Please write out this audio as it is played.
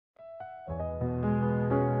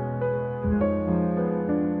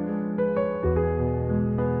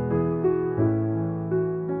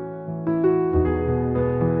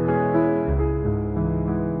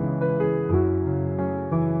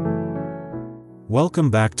Welcome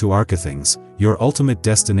back to Archithings, your ultimate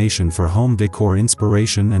destination for home decor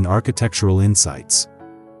inspiration and architectural insights.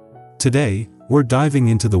 Today, we're diving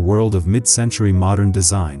into the world of mid-century modern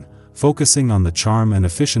design, focusing on the charm and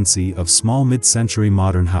efficiency of small mid-century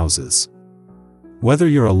modern houses. Whether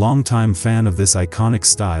you're a longtime fan of this iconic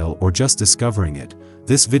style or just discovering it,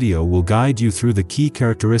 this video will guide you through the key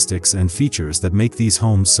characteristics and features that make these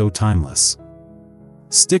homes so timeless.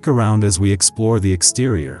 Stick around as we explore the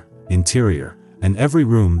exterior, interior, and every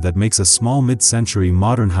room that makes a small mid-century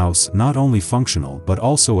modern house not only functional but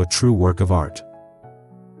also a true work of art.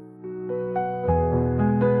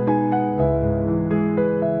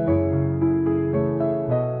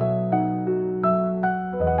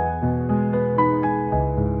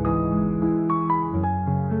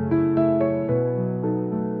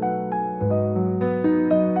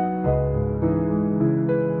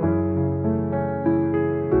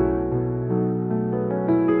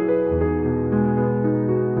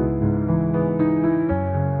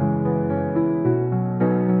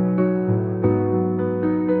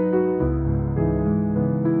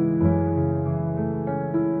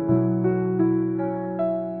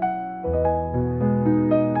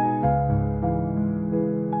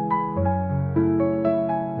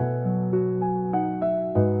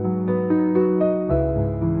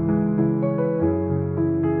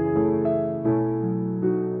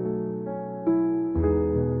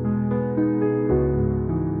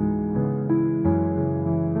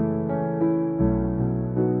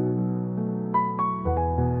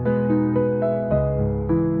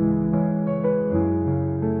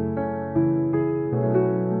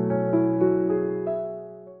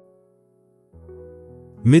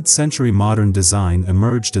 Mid-century modern design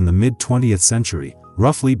emerged in the mid-20th century,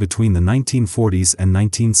 roughly between the 1940s and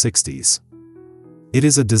 1960s. It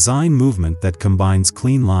is a design movement that combines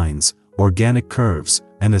clean lines, organic curves,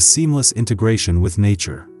 and a seamless integration with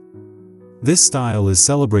nature. This style is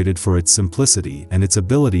celebrated for its simplicity and its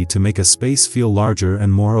ability to make a space feel larger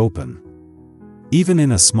and more open. Even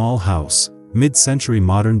in a small house, mid-century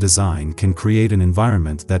modern design can create an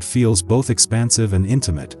environment that feels both expansive and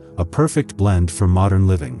intimate, a perfect blend for modern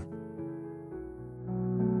living.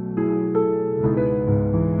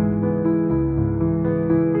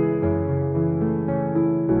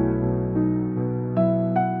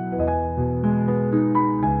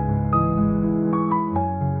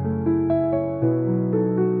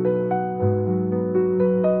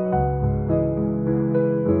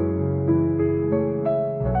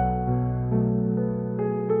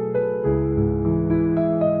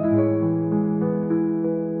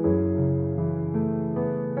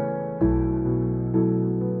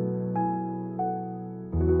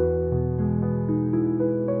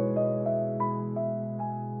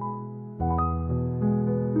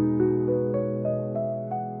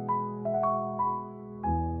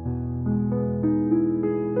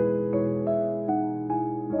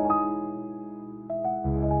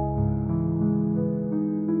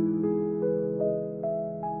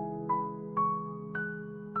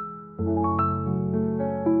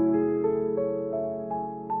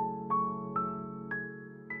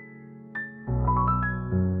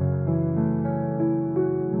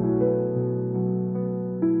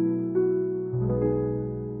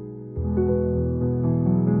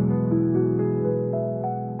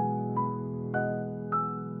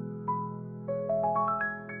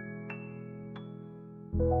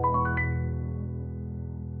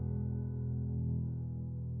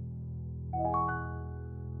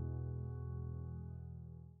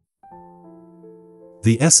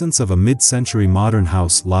 The essence of a mid-century modern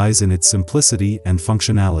house lies in its simplicity and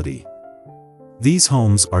functionality. These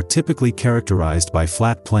homes are typically characterized by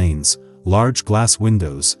flat plains, large glass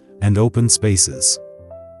windows, and open spaces.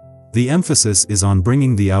 The emphasis is on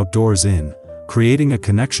bringing the outdoors in, creating a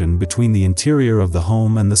connection between the interior of the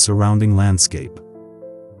home and the surrounding landscape.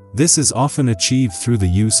 This is often achieved through the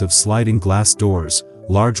use of sliding glass doors,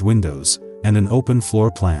 large windows, and an open floor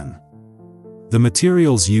plan. The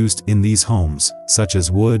materials used in these homes, such as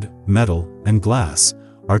wood, metal, and glass,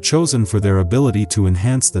 are chosen for their ability to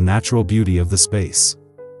enhance the natural beauty of the space.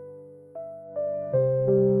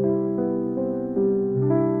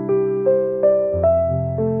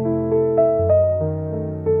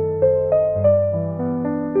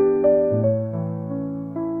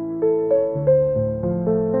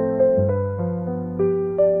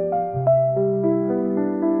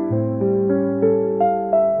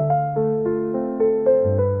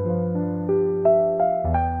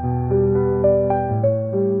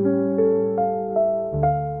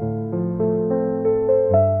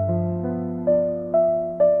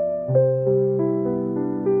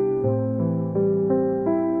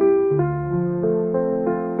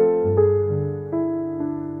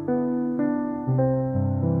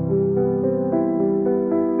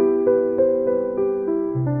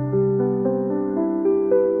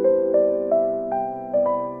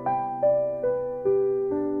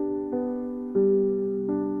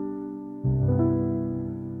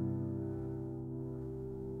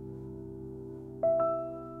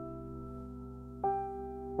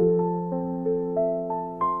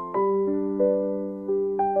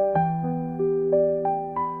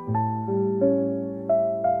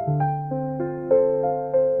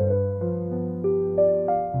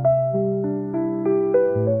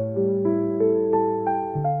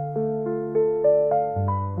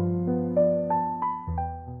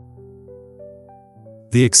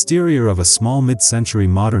 The exterior of a small mid-century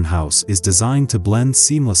modern house is designed to blend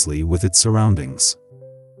seamlessly with its surroundings.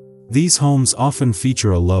 These homes often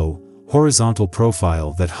feature a low, horizontal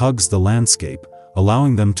profile that hugs the landscape,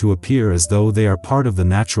 allowing them to appear as though they are part of the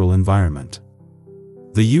natural environment.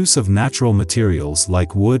 The use of natural materials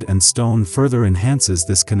like wood and stone further enhances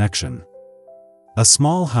this connection. A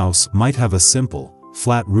small house might have a simple,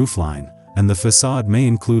 flat roofline, and the facade may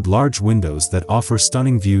include large windows that offer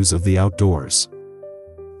stunning views of the outdoors.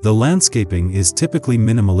 The landscaping is typically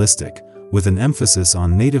minimalistic, with an emphasis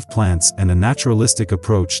on native plants and a naturalistic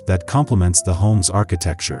approach that complements the home's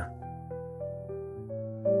architecture.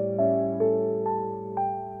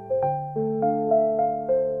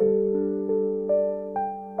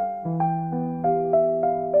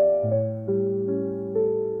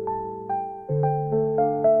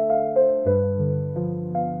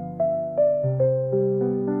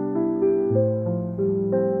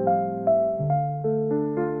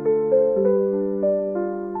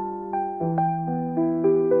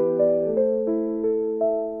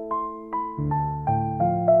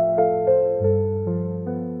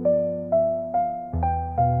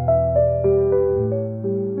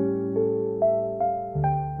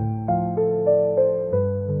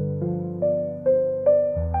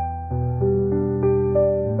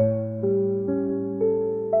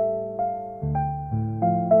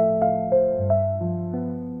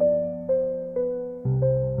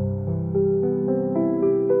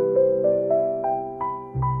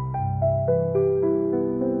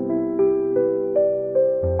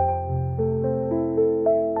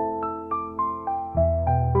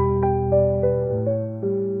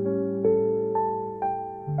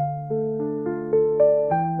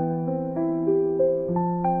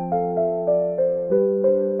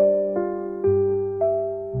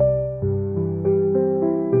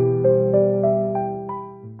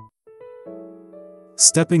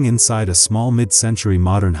 Stepping inside a small mid-century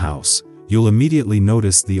modern house, you'll immediately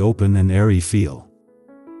notice the open and airy feel.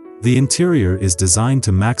 The interior is designed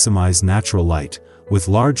to maximize natural light, with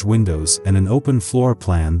large windows and an open floor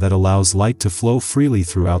plan that allows light to flow freely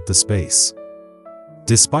throughout the space.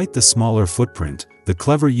 Despite the smaller footprint, the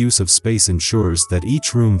clever use of space ensures that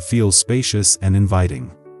each room feels spacious and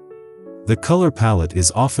inviting. The color palette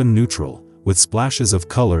is often neutral, with splashes of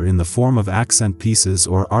color in the form of accent pieces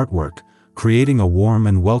or artwork, creating a warm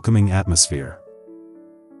and welcoming atmosphere.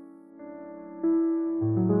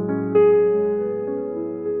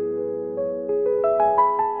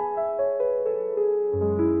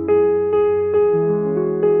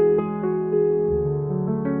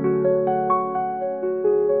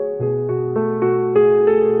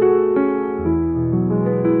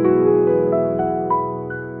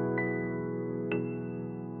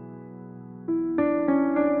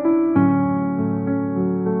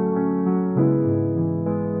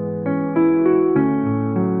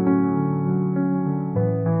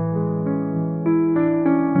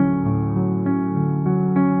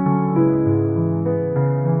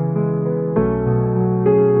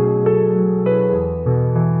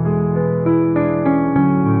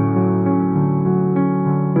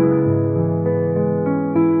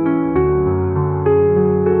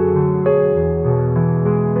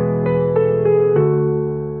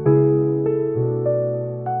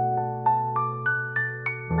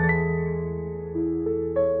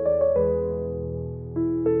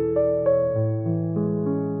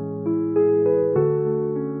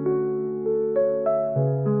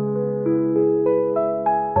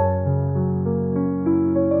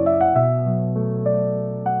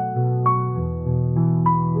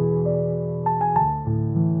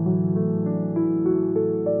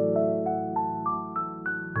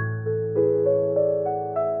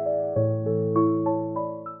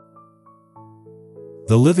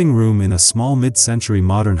 The living room in a small mid-century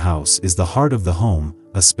modern house is the heart of the home,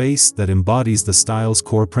 a space that embodies the style's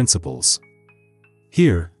core principles.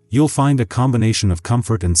 Here, you'll find a combination of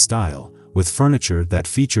comfort and style, with furniture that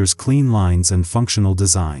features clean lines and functional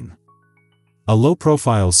design. A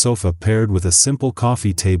low-profile sofa paired with a simple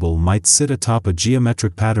coffee table might sit atop a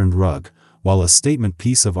geometric patterned rug, while a statement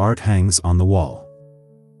piece of art hangs on the wall.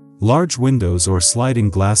 Large windows or sliding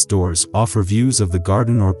glass doors offer views of the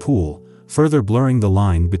garden or pool, further blurring the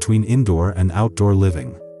line between indoor and outdoor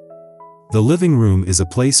living. The living room is a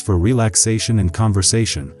place for relaxation and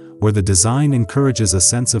conversation, where the design encourages a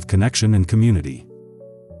sense of connection and community.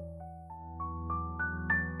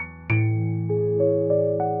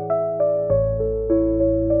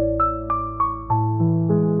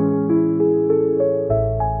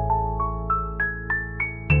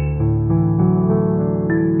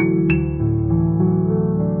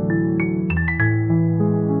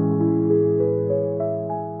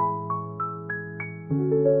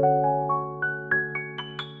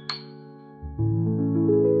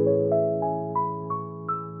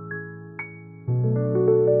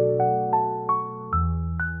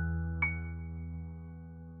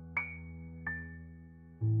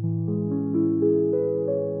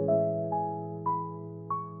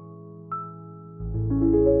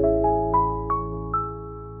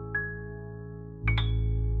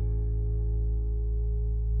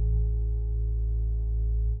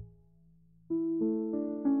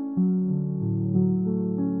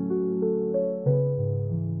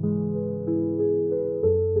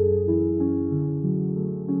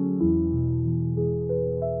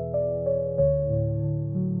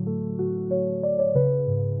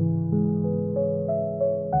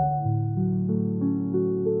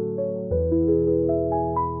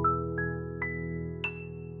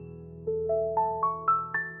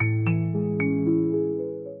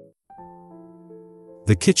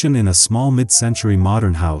 The kitchen in a small mid-century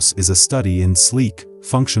modern house is a study in sleek,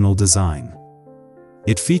 functional design.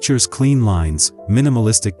 It features clean lines,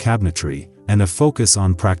 minimalistic cabinetry, and a focus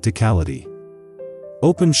on practicality.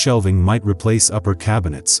 Open shelving might replace upper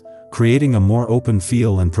cabinets, creating a more open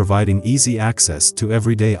feel and providing easy access to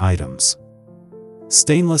everyday items.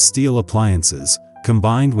 Stainless steel appliances,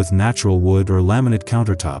 combined with natural wood or laminate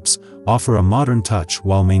countertops, offer a modern touch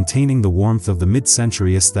while maintaining the warmth of the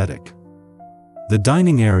mid-century aesthetic. The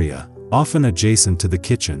dining area, often adjacent to the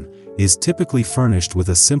kitchen, is typically furnished with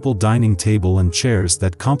a simple dining table and chairs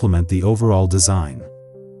that complement the overall design.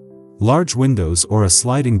 Large windows or a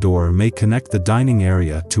sliding door may connect the dining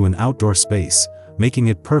area to an outdoor space, making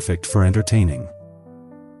it perfect for entertaining.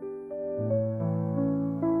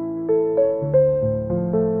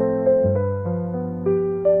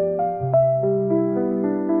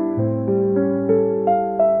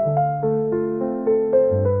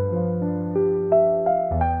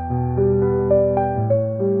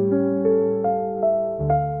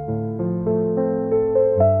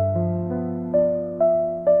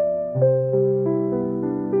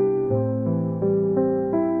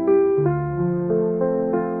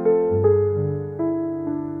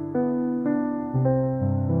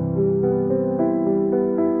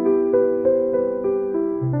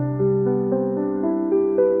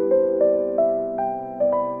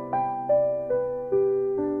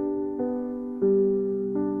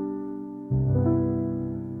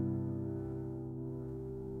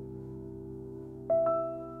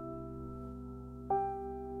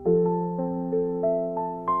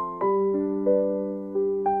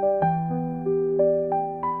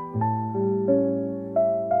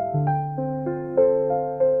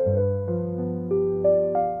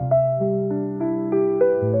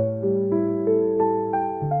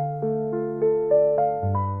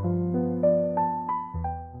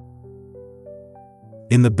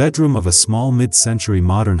 In the bedroom of a small mid-century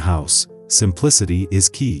modern house, simplicity is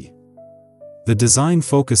key. The design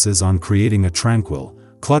focuses on creating a tranquil,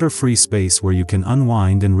 clutter-free space where you can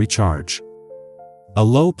unwind and recharge. A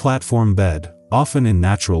low platform bed, often in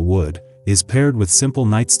natural wood, is paired with simple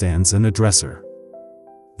nightstands and a dresser.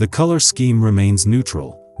 The color scheme remains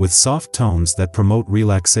neutral, with soft tones that promote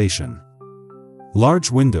relaxation.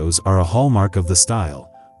 Large windows are a hallmark of the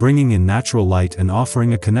style, bringing in natural light and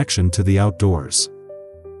offering a connection to the outdoors.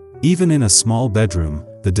 Even in a small bedroom,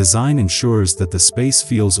 the design ensures that the space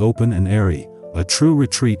feels open and airy, a true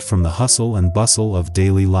retreat from the hustle and bustle of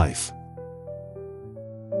daily life.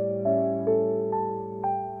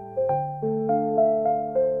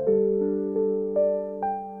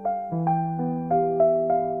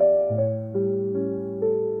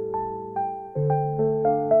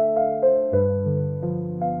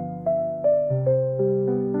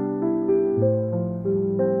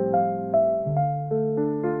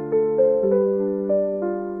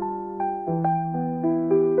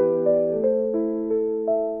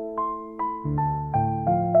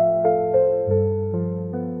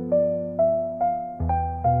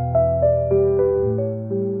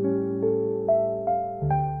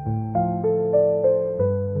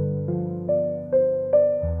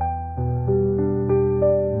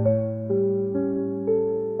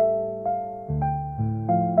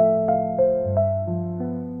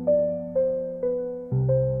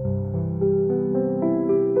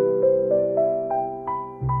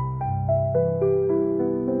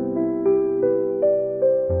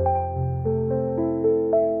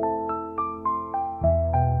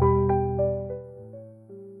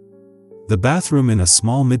 The bathroom in a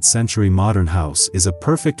small mid-century modern house is a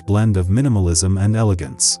perfect blend of minimalism and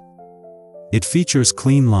elegance. It features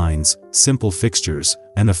clean lines, simple fixtures,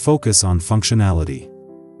 and a focus on functionality.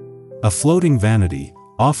 A floating vanity,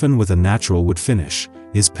 often with a natural wood finish,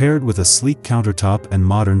 is paired with a sleek countertop and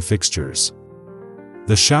modern fixtures.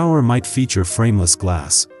 The shower might feature frameless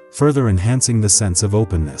glass, further enhancing the sense of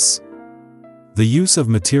openness. The use of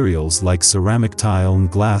materials like ceramic tile and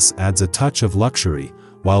glass adds a touch of luxury,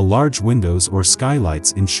 while large windows or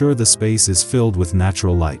skylights ensure the space is filled with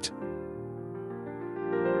natural light.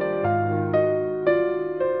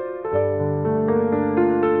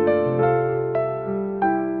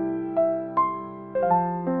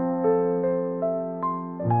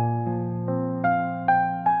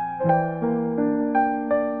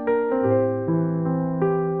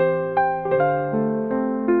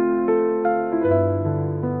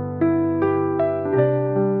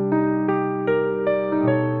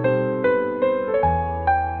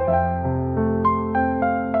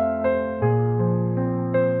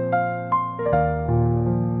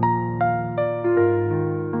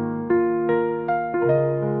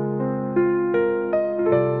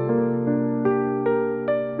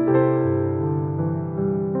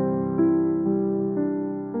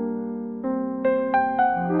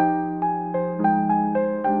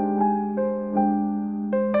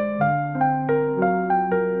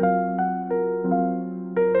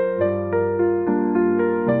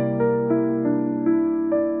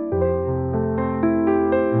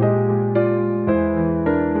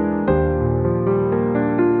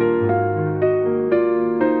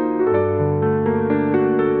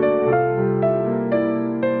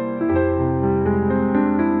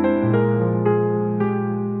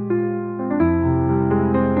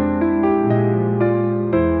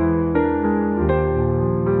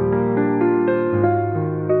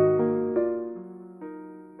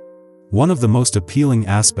 One of the most appealing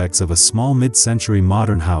aspects of a small mid-century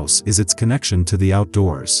modern house is its connection to the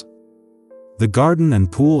outdoors. The garden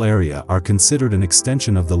and pool area are considered an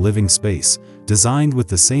extension of the living space, designed with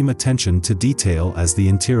the same attention to detail as the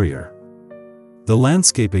interior. The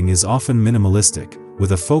landscaping is often minimalistic,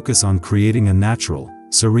 with a focus on creating a natural,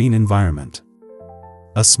 serene environment.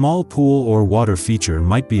 A small pool or water feature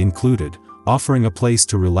might be included, offering a place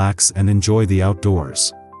to relax and enjoy the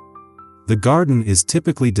outdoors. The garden is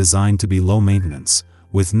typically designed to be low maintenance,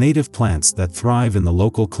 with native plants that thrive in the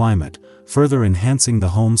local climate, further enhancing the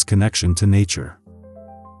home's connection to nature.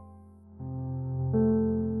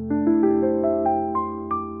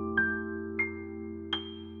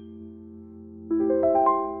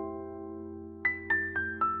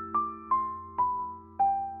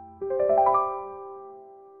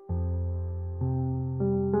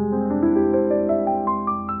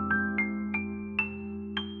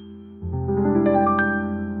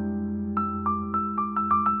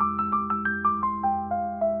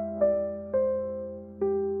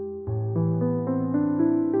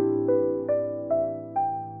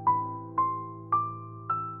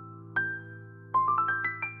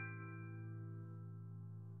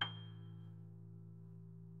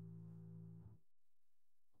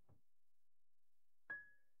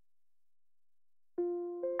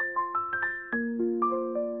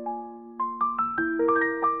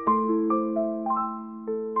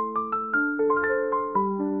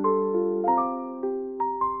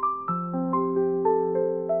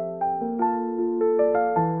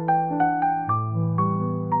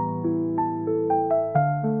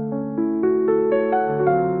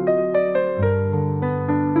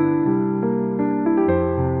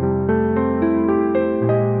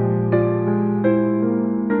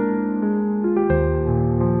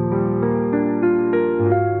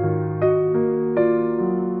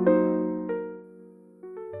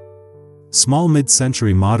 Small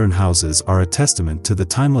mid-century modern houses are a testament to the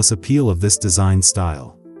timeless appeal of this design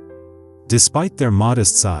style. Despite their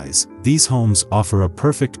modest size, these homes offer a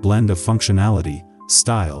perfect blend of functionality,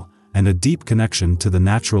 style, and a deep connection to the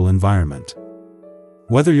natural environment.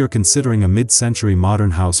 Whether you're considering a mid-century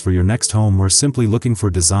modern house for your next home or simply looking for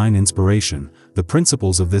design inspiration, the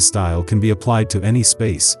principles of this style can be applied to any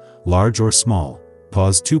space, large or small.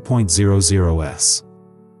 Pause 2.00s.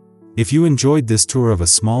 If you enjoyed this tour of a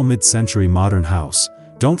small mid-century modern house,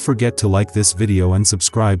 don't forget to like this video and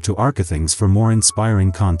subscribe to Archithings for more inspiring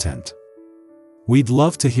content. We'd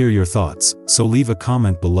love to hear your thoughts, so leave a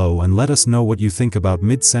comment below and let us know what you think about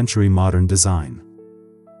mid-century modern design.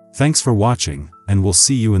 Thanks for watching, and we'll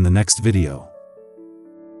see you in the next video.